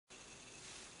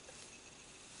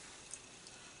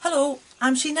Hello,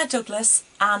 I'm Sheena Douglass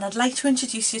and I'd like to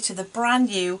introduce you to the brand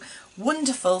new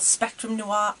wonderful Spectrum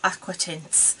Noir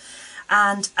AquaTints.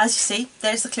 And as you see,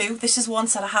 there's the clue. This is one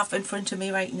that I have in front of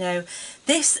me right now.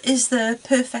 This is the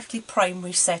perfectly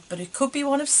primary set, but it could be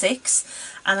one of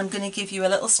 6, and I'm going to give you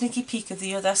a little sneaky peek of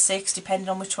the other 6 depending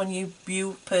on which one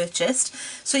you purchased,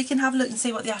 so you can have a look and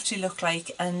see what they actually look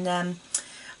like. And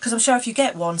because I'm sure if you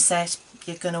get one set,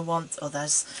 you're going to want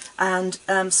others. And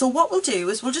so what we'll do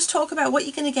is we'll just talk about what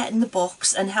you're going to get in the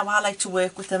box and how I like to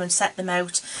work with them and set them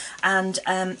out and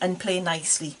play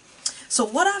nicely. So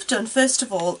what I've done first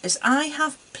of all is I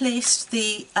have placed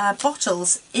the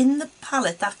bottles in the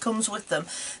palette that comes with them.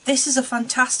 This is a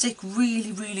fantastic,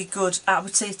 really good, I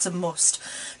would say it's a must,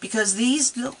 because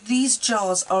these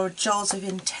jars are jars of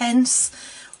intense,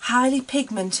 highly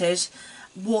pigmented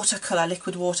watercolour,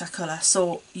 liquid watercolour,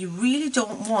 so you really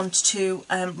don't want to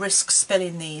risk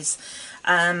spilling these.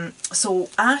 So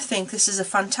I think this is a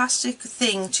fantastic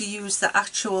thing to use the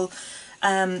actual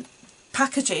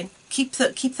packaging. Keep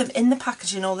them in the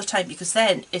packaging all the time, because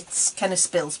then it's kind of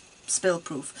spill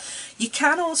proof. You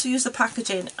can also use the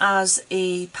packaging as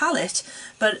a palette,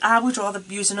 but I would rather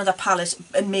use another palette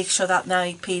and make sure that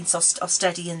my paints are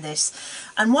steady in this.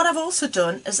 And what I've also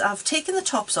done is I've taken the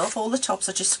tops off. All the tops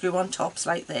are just screw-on tops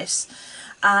like this,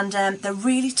 and they're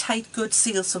really tight, good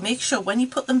seals, so make sure when you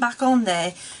put them back on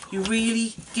there you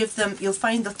really give them, you'll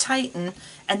find they'll tighten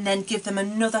and then give them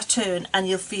another turn and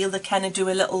you'll feel they kind of do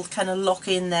a little kind of lock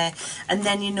in there, and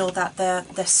then you know that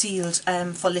they're sealed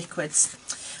for liquids.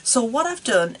 So what I've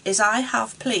done is I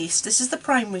have placed, this is the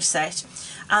primary set,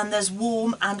 and there's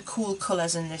warm and cool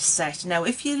colours in this set. Now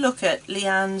if you look at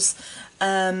Leanne's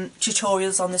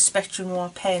tutorials on the Spectrum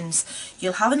Noir pens,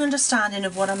 you'll have an understanding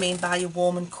of what I mean by a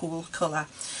warm and cool colour.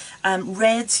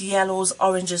 Reds, yellows,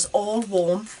 oranges, all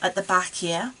warm at the back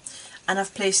here, and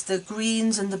I've placed the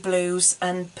greens and the blues,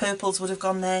 and purples would have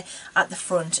gone there at the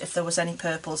front if there was any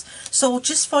purples. So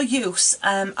just for use,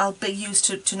 I'll be used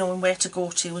to knowing where to go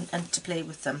to and to play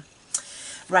with them.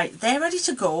 Right, they're ready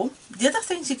to go. The other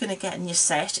things you're going to get in your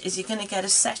set is you're going to get a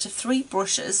set of 3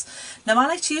 brushes. Now I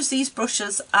like to use these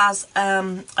brushes as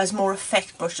more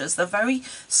effect brushes. They're very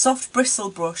soft bristle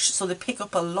brush, so they pick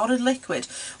up a lot of liquid,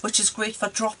 which is great for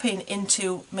dropping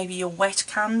into maybe your wet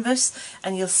canvas,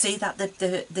 and you'll see that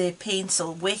the paints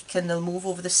will wick and they'll move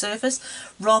over the surface,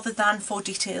 rather than for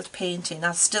detailed painting.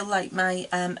 I still like my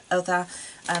other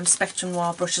Spectrum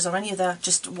Noir brushes, or any other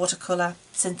just watercolour,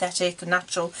 synthetic,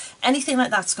 natural, anything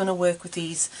like that's going to work with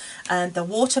these. They're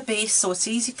water based, so it's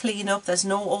easy clean up, there's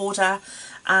no odour,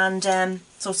 and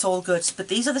so it's all good. But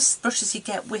these are the brushes you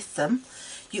get with them.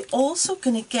 You're also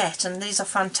going to get, and these are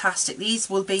fantastic, these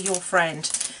will be your friend.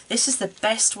 This is the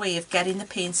best way of getting the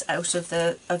paints out of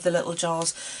the little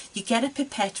jars. You get a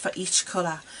pipette for each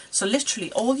colour, so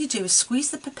literally all you do is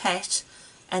squeeze the pipette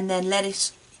and then let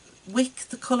it wick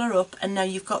the colour up, and now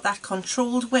you've got that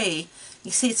controlled way.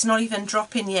 You see it's not even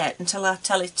dropping yet until I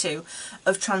tell it to,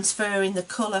 of transferring the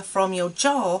colour from your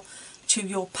jar to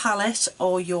your palette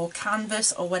or your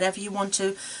canvas or whatever you want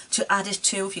to add it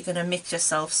to. If you're going to mix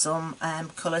yourself some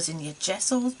colours in your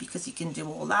gesso, because you can do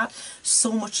all that.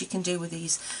 So much you can do with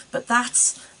these. But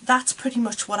that's pretty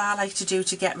much what I like to do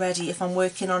to get ready if I'm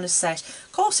working on a set.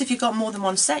 Of course, if you've got more than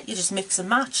one set, you just mix and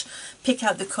match, pick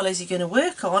out the colours you're going to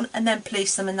work on and then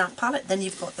place them in that palette. Then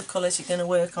you've got the colours you're going to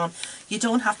work on. You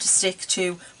don't have to stick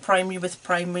to primary with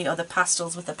primary or the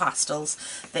pastels with the pastels.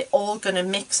 They're all going to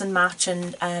mix and match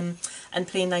and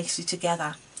play nicely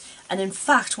together. And in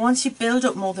fact, once you build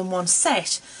up more than one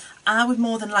set, I would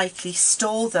more than likely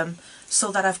store them so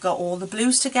that I've got all the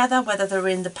blues together, whether they're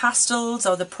in the pastels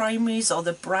or the primaries or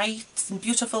the bright and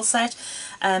beautiful set,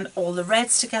 all the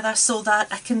reds together, so that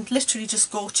I can literally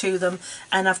just go to them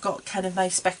and I've got kind of my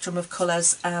spectrum of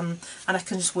colours, and I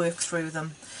can just work through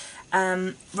them.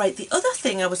 Right, the other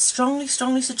thing I would strongly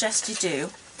suggest you do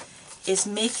is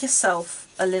make yourself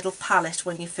a little palette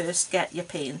when you first get your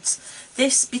paints.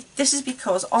 This is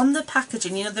because on the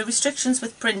packaging, you know, the restrictions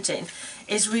with printing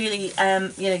is really,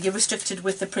 you know, you're restricted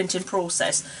with the printing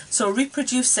process. So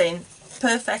reproducing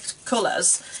perfect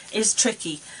colours is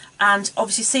tricky, and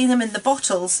obviously seeing them in the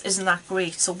bottles isn't that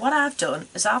great. So what I've done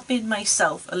is I've made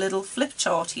myself a little flip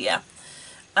chart here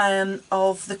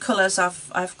of the colours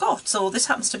I've got. So this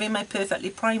happens to be my perfectly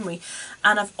primary,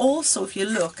 and I've also, if you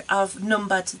look, I've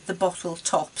numbered the bottle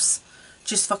tops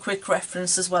just for quick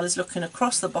reference. As well as looking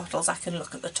across the bottles, I can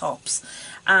look at the tops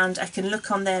and I can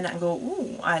look on there and go,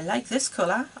 ooh, I like this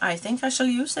colour, I think I shall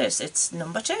use this, it's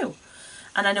number 2,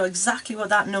 and I know exactly what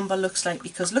that number looks like,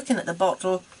 because looking at the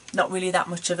bottle, not really that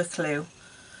much of a clue.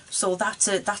 So that's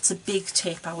a big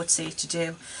tip, I would say, to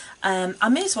do. I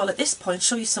may as well at this point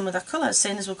show you some of the colours,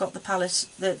 seeing as we've got the palette,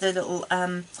 the little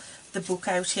the book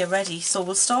out here ready. So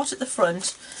we'll start at the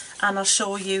front, and I'll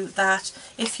show you that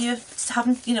if you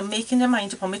haven't, making your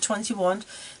mind up on which ones you want,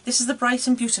 this is the Bright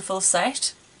and Beautiful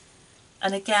set.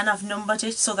 And again, I've numbered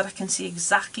it so that I can see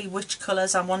exactly which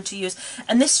colours I want to use.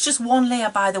 And this is just one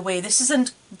layer, by the way. This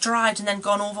isn't dried and then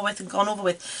gone over with and gone over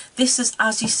with. This is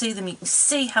as you see them. You can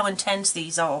see how intense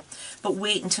these are. But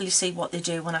wait until you see what they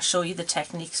do when I show you the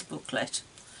techniques booklet.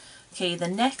 Okay, the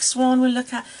next one we'll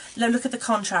look at the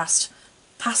contrast.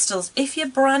 Pastels. If you're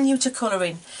brand new to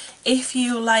colouring, if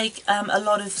you like a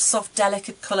lot of soft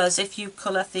delicate colours, if you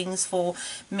colour things for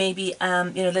maybe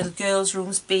little girls'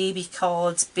 rooms, baby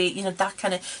cards, that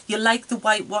kind of, you like the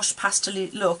whitewash pastel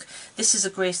look, this is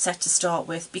a great set to start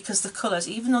with, because the colours,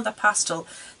 even though they're pastel,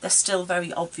 they're still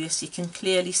very obvious. You can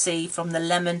clearly see from the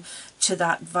lemon to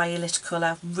that violet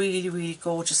colour, really, really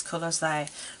gorgeous colours there.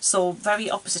 So very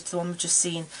opposite to the one we've just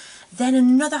seen. Then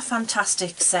another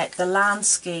fantastic set, the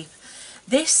landscape.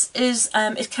 This is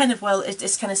it's kind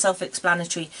of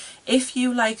self-explanatory. If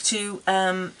you like to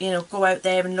go out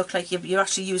there and look like you're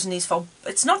actually using these for,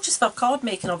 it's not just for card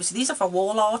making, obviously these are for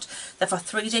wall art, they're for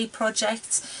 3D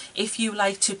projects. If you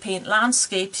like to paint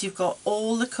landscapes, you've got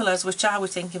all the colours, which I would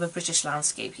think of a British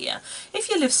landscape here. If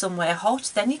you live somewhere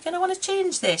hot, then you're going to want to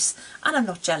change this, and I'm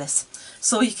not jealous.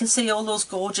 So you can see all those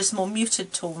gorgeous more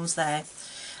muted tones there.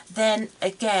 Then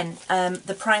again,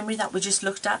 the primary that we just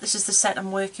looked at, this is the set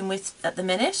I'm working with at the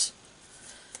minute.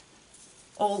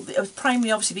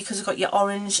 Primary obviously because you've got your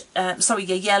orange, your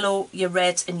yellow, your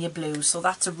red and your blue. So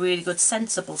that's a really good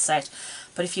sensible set.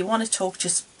 But if you want to talk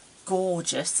just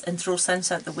gorgeous and throw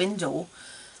sense out the window,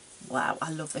 wow, I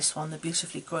love this one, the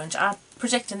Beautifully Grunge. I'm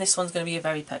predicting this one's going to be a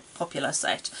very popular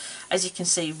set. As you can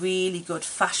see, really good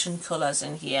fashion colours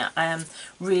in here,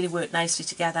 really work nicely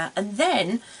together. And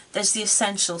then there's the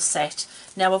Essential set.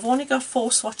 Now I've only got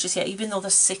 4 swatches here, even though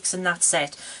there's 6 in that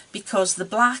set, because the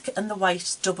black and the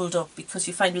white doubled up, because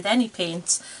you find with any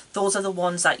paints, those are the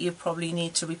ones that you probably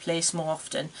need to replace more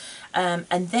often. And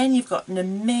then you've got an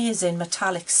amazing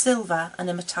metallic silver and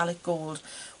a metallic gold,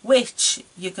 which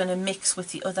you're going to mix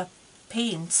with the other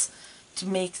paints to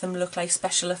make them look like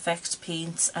special effects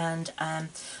paints, and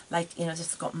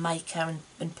they've got mica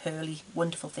and pearly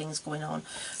wonderful things going on.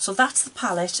 So that's the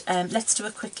palette. Let's do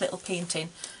a quick little painting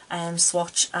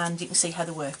swatch, and you can see how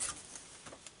they work.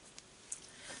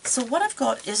 So what I've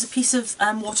got is a piece of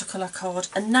watercolour card,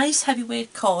 a nice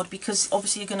heavyweight card, because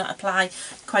obviously you're going to apply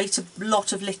quite a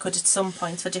lot of liquid at some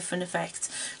point for different effects.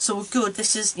 So we're good.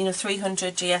 This is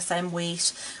 300 GSM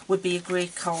weight would be a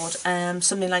great card.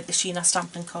 Something like the Sheena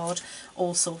stamping card,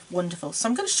 also wonderful. So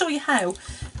I'm going to show you how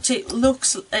it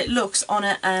looks on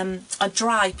a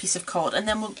dry piece of card, and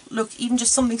then we'll look even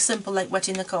just something simple like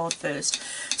wetting the card first.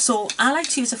 So I like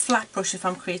to use a flat brush if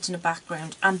I'm creating a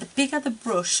background, and the bigger the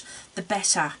brush, the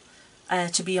better.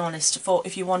 To be honest, for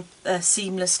if you want a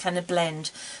seamless kind of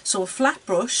blend. So a flat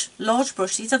brush, large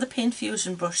brush, these are the Paint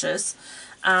Fusion brushes,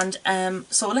 and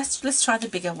so let's try the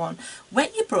bigger one.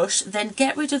 Wet your brush, then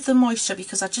get rid of the moisture,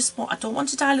 because I don't want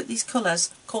to dilute these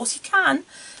colours. Of course you can,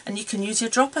 and you can use your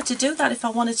dropper to do that if I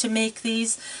wanted to make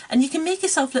these, and you can make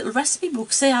yourself little recipe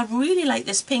books. Say I really like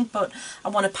this pink, but I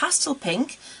want a pastel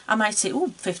pink. I might say,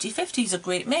 oh, 50-50 is a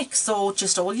great mix. So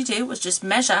just all you do is just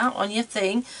measure on your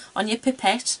thing, on your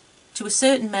pipette, to a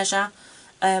certain measure,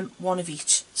 one of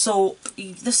each. So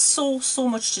there's so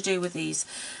much to do with these.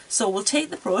 So we'll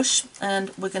take the brush, and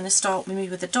we're going to start maybe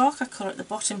with a darker colour at the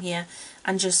bottom here,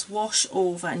 and just wash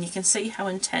over, and you can see how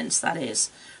intense that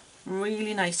is.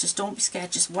 Really nice. Just don't be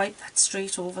scared, just wipe that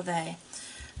straight over there.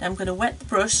 Now I'm going to wet the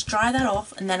brush, dry that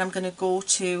off, and then I'm going to go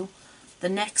to the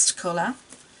next colour,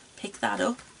 pick that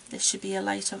up. This should be a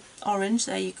lighter orange.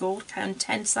 There you go, look how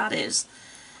intense that is.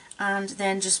 And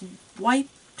then just wipe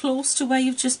close to where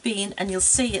you've just been, and you'll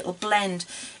see it'll blend.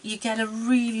 You get a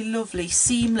really lovely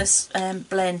seamless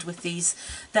blend with these.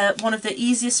 They're one of the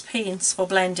easiest paints for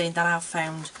blending that I've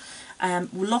found.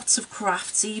 Lots of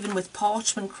crafts, even with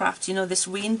parchment craft, this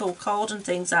rainbow card and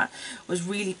things, that was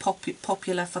really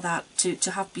popular for that,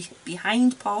 to have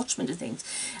behind parchment and things.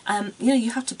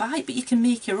 You have to buy it, but you can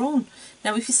make your own.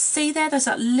 Now if you see there's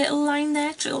that little line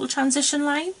there, little transition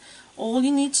line, all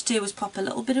you need to do is pop a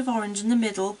little bit of orange in the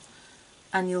middle,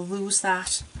 and you'll lose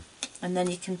that, and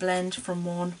then you can blend from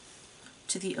one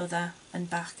to the other and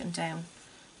back and down.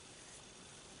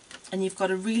 And you've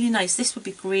got a really nice, this would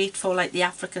be great for like the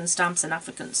African stamps and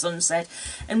African sunset.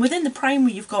 And within the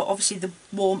primary you've got obviously the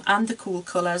warm and the cool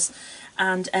colours,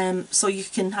 and so you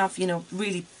can have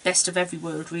really best of every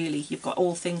world really. You've got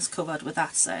all things covered with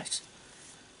that set.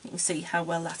 You can see how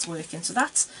well that's working. So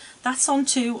that's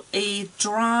onto a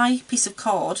dry piece of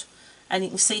card, and you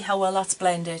can see how well that's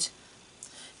blended.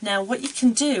 Now what you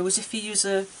can do is, if you use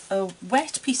a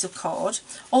wet piece of card,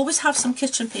 always have some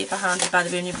kitchen paper handy, by the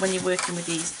way, when you're working with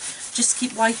these. Just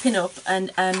keep wiping up,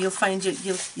 and you'll find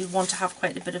you'll want to have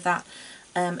quite a bit of that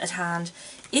at hand.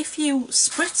 If you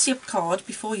spritz your card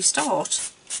before you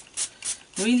start,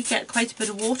 really get quite a bit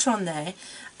of water on there,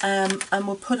 and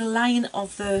we'll put a line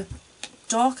of the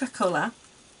darker colour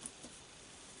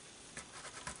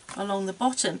along the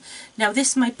bottom. Now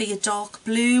this might be a dark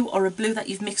blue, or a blue that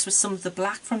you've mixed with some of the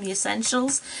black from the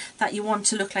essentials, that you want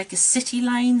to look like a city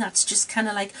line, that's just kind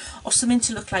of like, or something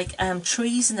to look like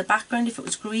trees in the background if it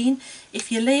was green.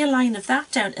 If you lay a line of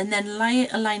that down and then lay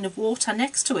a line of water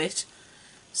next to it,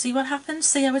 see what happens?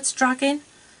 See how it's dragging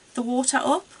the water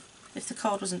up? If the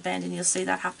card wasn't bending, you'll see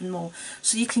that happen more.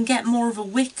 So you can get more of a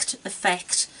wicked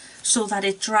effect, so that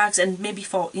it drags, and maybe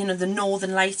for, you know, the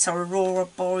northern lights or aurora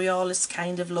borealis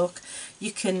kind of look,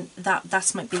 you can,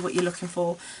 that might be what you're looking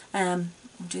for. I'll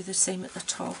do the same at the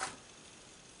top,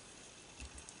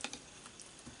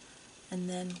 and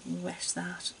then wet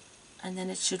that, and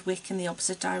then it should wick in the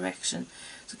opposite direction.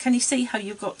 So can you see how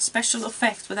you've got special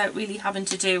effect without really having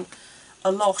to do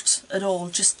a lot at all,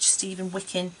 just even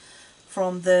wicking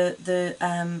from the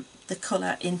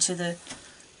colour into the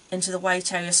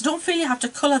white area. So don't feel you have to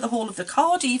colour the whole of the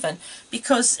card even,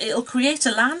 because it'll create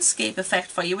a landscape effect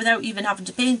for you without even having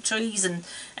to paint trees and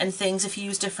things if you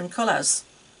use different colours.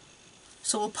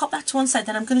 So we'll pop that to one side.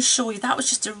 Then I'm going to show you, that was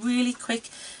just a really quick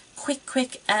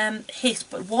hit,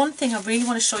 but one thing I really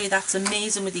want to show you that's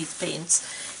amazing with these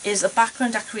paints is a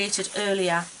background I created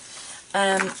earlier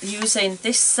using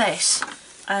this set.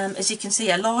 As you can see,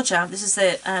 a larger, this is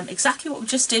the exactly what we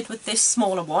just did with this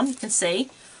smaller one. You can see,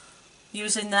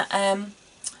 using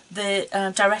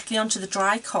the directly onto the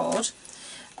dry card.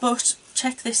 But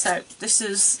check this out, this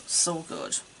is so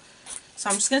good. So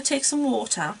I'm just going to take some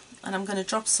water, and I'm going to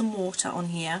drop some water on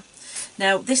here.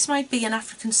 Now this might be an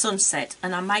African sunset,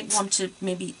 and I might want to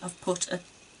maybe have put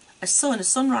a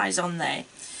sunrise on there.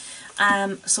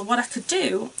 So what I could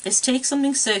do is take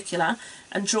something circular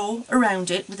and draw around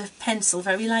it with a pencil,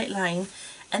 very light line,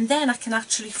 and then I can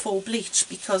actually faux bleach,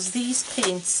 because these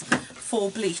paints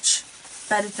faux bleach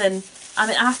better than, I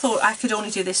mean, I thought I could only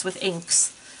do this with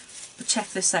inks, but check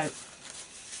this out.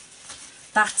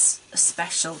 That's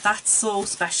special. That's so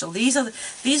special. These are the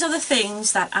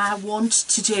things that I want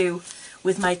to do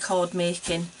with my card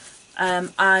making.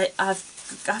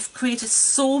 I've created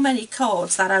so many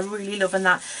cards that I really love, and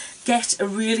that get a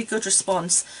really good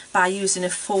response by using a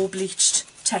faux bleached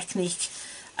technique.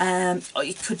 Or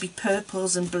it could be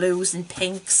purples and blues and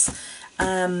pinks,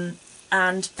 and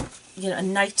you know, a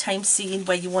nighttime scene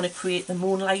where you want to create the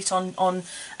moonlight on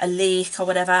a lake or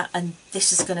whatever, and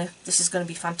this is gonna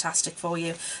be fantastic for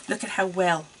you. Look at how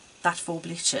well that faux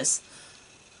bleaches.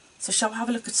 So shall we have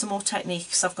a look at some more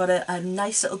techniques? I've got a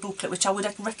nice little booklet which I would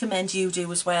recommend you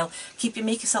do as well.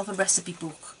 Make yourself a recipe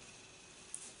book.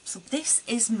 So this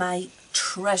is my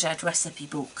treasured recipe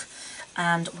book,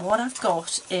 and what I've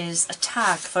got is a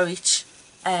tag for each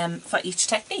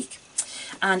technique.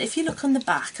 And if you look on the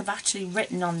back, I've actually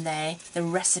written on there the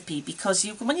recipe, because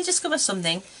when you discover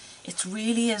something, it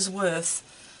really is worth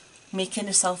making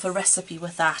yourself a recipe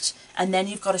with that, and then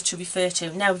you've got it to refer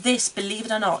to. Now this, believe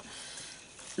it or not,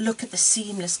 look at the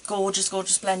seamless, gorgeous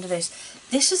blend of this.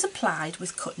 This is applied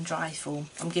with cut and dry foam.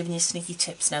 I'm giving you sneaky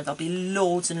tips now. There'll be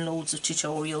loads and loads of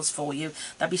tutorials for you.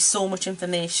 There'll be so much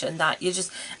information that you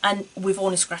just, and we've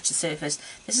only scratched the surface.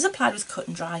 This is applied with cut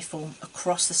and dry foam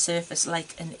across the surface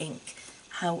like an ink.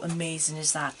 How amazing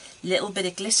is that? Little bit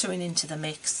of glycerin into the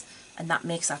mix, and that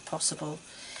makes that possible.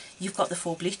 You've got the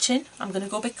faux bleaching. I'm going to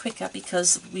go a bit quicker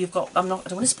because we've got, I don't want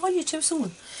to spoil you too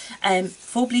soon.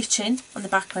 Faux bleaching on the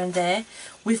background there.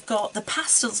 We've got the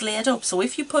pastels layered up. So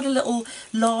if you put a little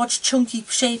large chunky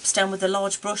shapes down with a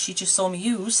large brush you just saw me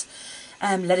use,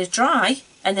 let it dry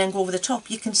and then go over the top,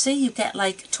 you can see you get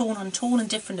like tone on tone and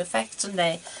different effects in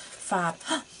there. Fab.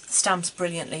 Stamps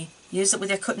brilliantly. Use it with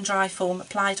your cut and dry foam,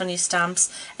 apply it on your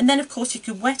stamps, and then of course you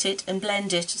could wet it and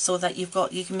blend it so that you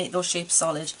can make those shapes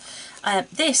solid.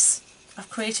 This I've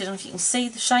created, I don't know if you can see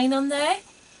the shine on there.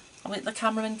 I'll wait, the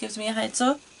cameraman gives me a heads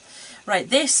up. Right,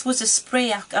 this was a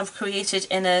spray I've created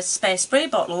in a spare spray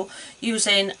bottle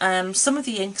using some of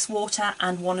the inks, water,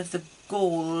 and some of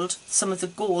the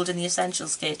gold in the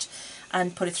essentials kit,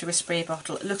 and put it through a spray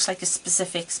bottle. It looks like a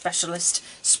specific specialist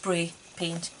spray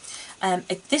paint.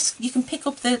 This, you can pick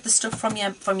up the stuff from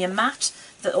your mat,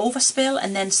 the overspill,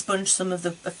 and then sponge some of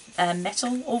the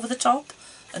metal over the top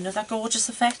Another gorgeous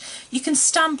effect. You can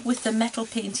stamp with the metal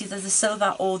paint, either the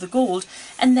silver or the gold,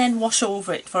 and then wash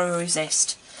over it for a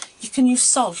resist. You can use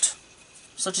salt,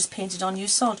 so just paint it on,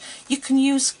 use salt. You can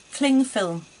use cling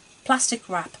film, plastic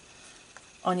wrap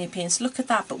on your paints. Look at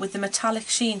that, but with the metallic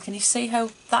sheen. Can you see how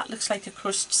that looks like a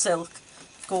crushed silk?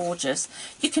 Gorgeous.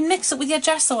 You can mix it with your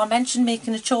gesso. I mentioned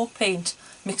making a chalk paint.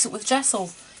 Mix it with gesso.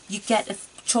 You get a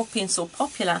chalk paint so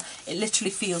popular, it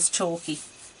literally feels chalky.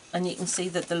 And you can see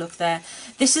that the look there.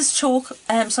 This is chalk,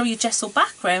 a gesso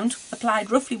background applied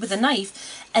roughly with a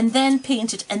knife and then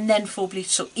painted and then faux bleached,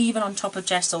 so even on top of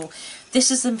gesso.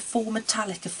 This is a faux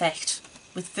metallic effect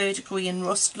with verdigris and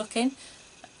rust looking.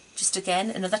 Just again,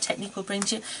 another technique we'll bring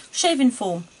to you. Shaving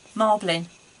foam, marbling.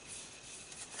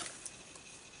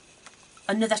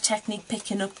 Another technique,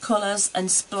 picking up colours and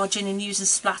splodging and using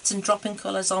splats and dropping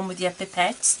colours on with your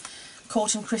pipettes.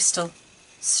 Coating crystal.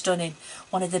 Stunning.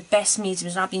 One of the best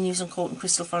mediums, and I've been using coating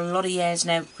crystal for a lot of years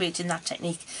now, creating that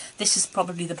technique. This is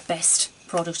probably the best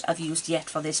product I've used yet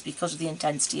for this because of the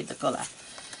intensity of the colour.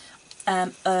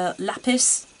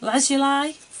 Lapis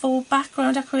lazuli for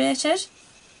background I created,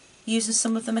 using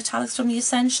some of the metallics from the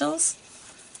Essentials.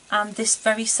 And this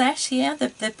very set here,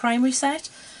 the primary set,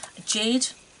 jade,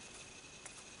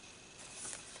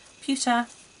 pewter,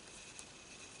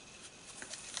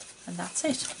 and that's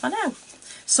it for now.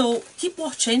 So keep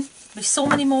watching, there's so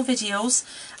many more videos,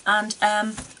 and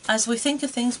as we think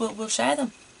of things, we'll share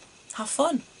them. Have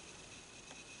fun.